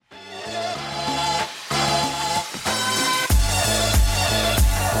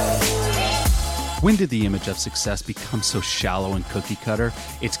When did the image of success become so shallow and cookie cutter?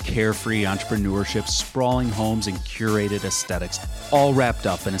 It's carefree entrepreneurship, sprawling homes, and curated aesthetics, all wrapped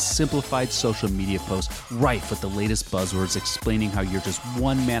up in a simplified social media post rife with the latest buzzwords explaining how you're just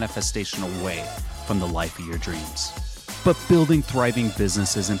one manifestation away from the life of your dreams. But building thriving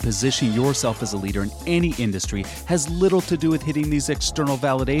businesses and positioning yourself as a leader in any industry has little to do with hitting these external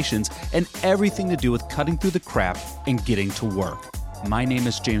validations and everything to do with cutting through the crap and getting to work. My name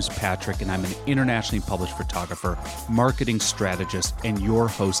is James Patrick, and I'm an internationally published photographer, marketing strategist, and your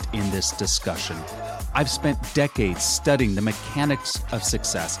host in this discussion. I've spent decades studying the mechanics of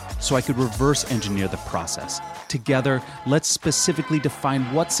success so I could reverse engineer the process. Together, let's specifically define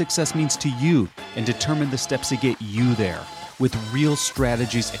what success means to you and determine the steps to get you there. With real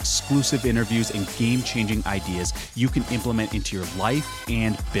strategies, exclusive interviews, and game-changing ideas you can implement into your life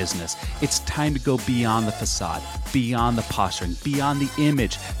and business. It's time to go beyond the facade, beyond the posturing, beyond the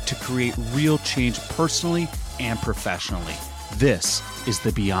image to create real change personally and professionally. This is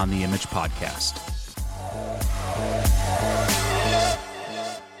the Beyond the Image podcast.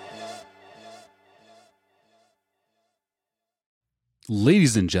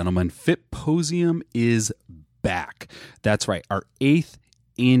 Ladies and gentlemen, Fitposium is back. That's right. Our 8th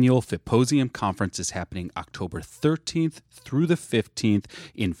annual Fitposium conference is happening October 13th through the 15th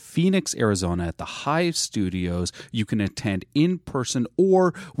in Phoenix, Arizona at the Hive Studios. You can attend in person,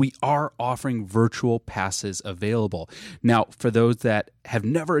 or we are offering virtual passes available. Now, for those that have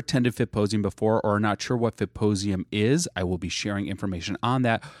never attended Fitposium before or are not sure what Fitposium is, I will be sharing information on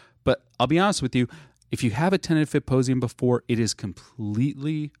that. But I'll be honest with you, if you have attended Fitposium before, it is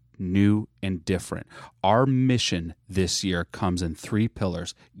completely new and different. Our mission this year comes in 3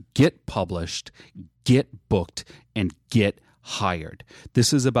 pillars: get published, get booked, and get hired.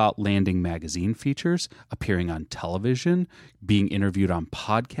 This is about landing magazine features, appearing on television, being interviewed on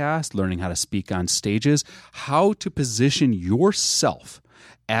podcasts, learning how to speak on stages, how to position yourself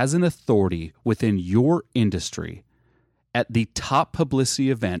as an authority within your industry at the top publicity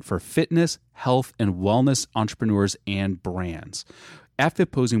event for fitness, health, and wellness entrepreneurs and brands. At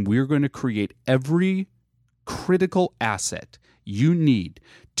Fitposium, we're going to create every critical asset you need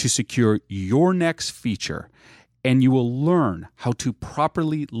to secure your next feature, and you will learn how to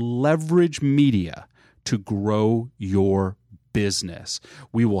properly leverage media to grow your business.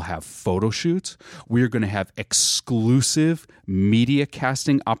 We will have photo shoots. We're going to have exclusive media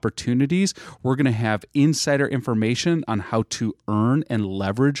casting opportunities. We're going to have insider information on how to earn and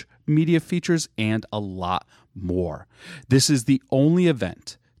leverage media features, and a lot more. This is the only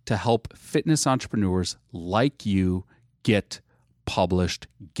event to help fitness entrepreneurs like you get published,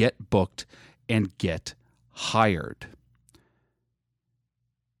 get booked, and get hired.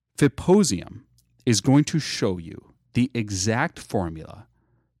 Fitposium is going to show you the exact formula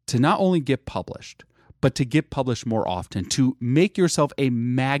to not only get published, but to get published more often, to make yourself a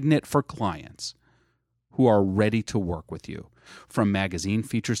magnet for clients who are ready to work with you. From magazine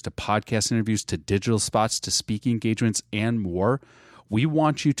features to podcast interviews to digital spots to speaking engagements and more, we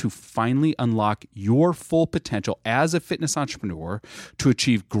want you to finally unlock your full potential as a fitness entrepreneur to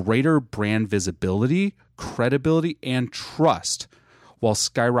achieve greater brand visibility, credibility, and trust while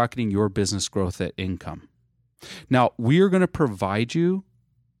skyrocketing your business growth and income. Now, we are going to provide you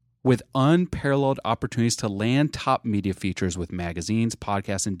with unparalleled opportunities to land top media features with magazines,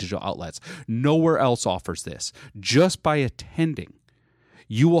 podcasts, and digital outlets. Nowhere else offers this. Just by attending,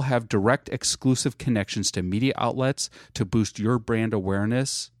 you will have direct exclusive connections to media outlets to boost your brand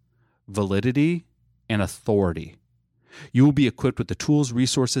awareness, validity, and authority. You will be equipped with the tools,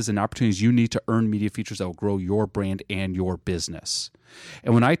 resources, and opportunities you need to earn media features that will grow your brand and your business.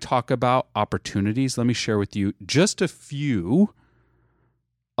 And when I talk about opportunities, let me share with you just a few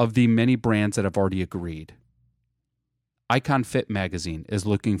of the many brands that have already agreed. Icon Fit magazine is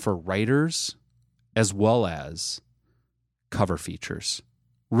looking for writers as well as cover features.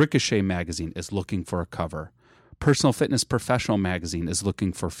 Ricochet magazine is looking for a cover. Personal Fitness Professional magazine is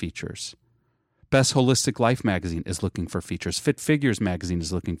looking for features. Best Holistic Life magazine is looking for features. Fit Figures magazine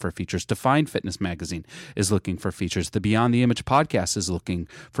is looking for features. Defined Fitness magazine is looking for features. The Beyond the Image podcast is looking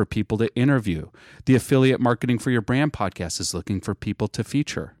for people to interview. The Affiliate Marketing for Your Brand podcast is looking for people to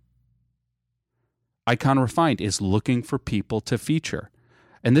feature. Icon Refined is looking for people to feature.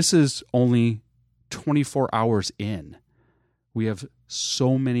 And this is only 24 hours in. We have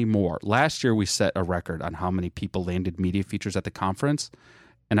so many more. Last year, we set a record on how many people landed media features at the conference,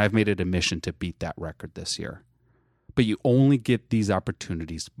 and I've made it a mission to beat that record this year. But you only get these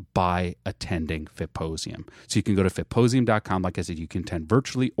opportunities by attending Fitposium. So you can go to fitposium.com. Like I said, you can attend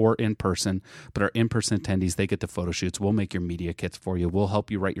virtually or in person, but our in-person attendees, they get the photo shoots. We'll make your media kits for you. We'll help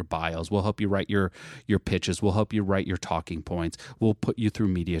you write your bios. We'll help you write your pitches. We'll help you write your talking points. We'll put you through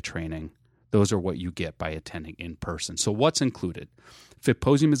media training. Those are what you get by attending in person. So what's included?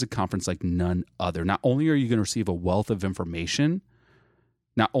 Fitposium is a conference like none other. Not only are you going to receive a wealth of information,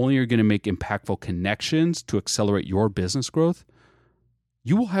 not only are you going to make impactful connections to accelerate your business growth,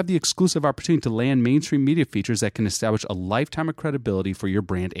 you will have the exclusive opportunity to land mainstream media features that can establish a lifetime of credibility for your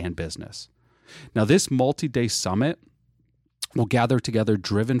brand and business. Now, this multi-day summit will gather together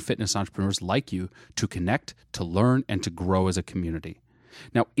driven fitness entrepreneurs like you to connect, to learn, and to grow as a community.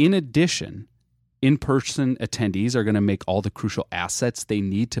 Now, in addition, in-person attendees are going to make all the crucial assets they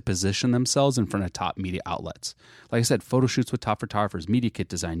need to position themselves in front of top media outlets. Like I said, photo shoots with top photographers, media kit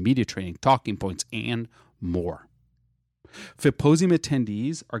design, media training, talking points, and more. Fitposium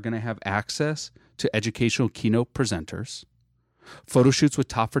attendees are going to have access to educational keynote presenters, photo shoots with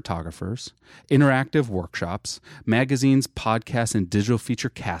top photographers, interactive workshops, magazines, podcasts, and digital feature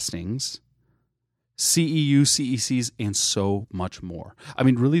castings, CEU, CECs, and so much more. I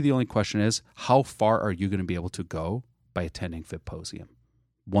mean, really the only question is, how far are you going to be able to go by attending Fitposium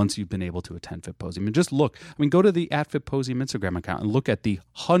once you've been able to attend Fitposium? And just look, go to the @Fitposium Instagram account and look at the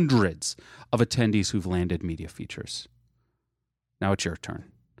hundreds of attendees who've landed media features. Now it's your turn.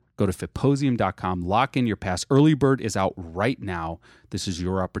 Go to fitposium.com, lock in your pass. Early Bird is out right now. This is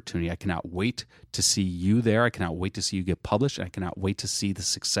your opportunity. I cannot wait to see you there. I cannot wait to see you get published. I cannot wait to see the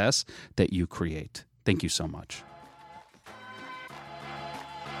success that you create. Thank you so much.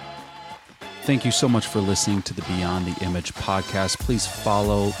 Thank you so much for listening to the Beyond the Image podcast. Please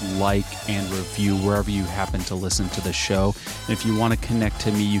follow, like, and review wherever you happen to listen to the show. And if you want to connect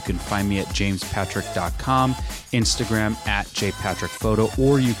to me, you can find me at jamespatrick.com, Instagram @jpatrickphoto,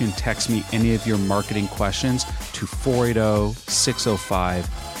 or you can text me any of your marketing questions to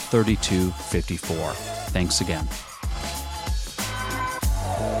 480-605-3254. Thanks again.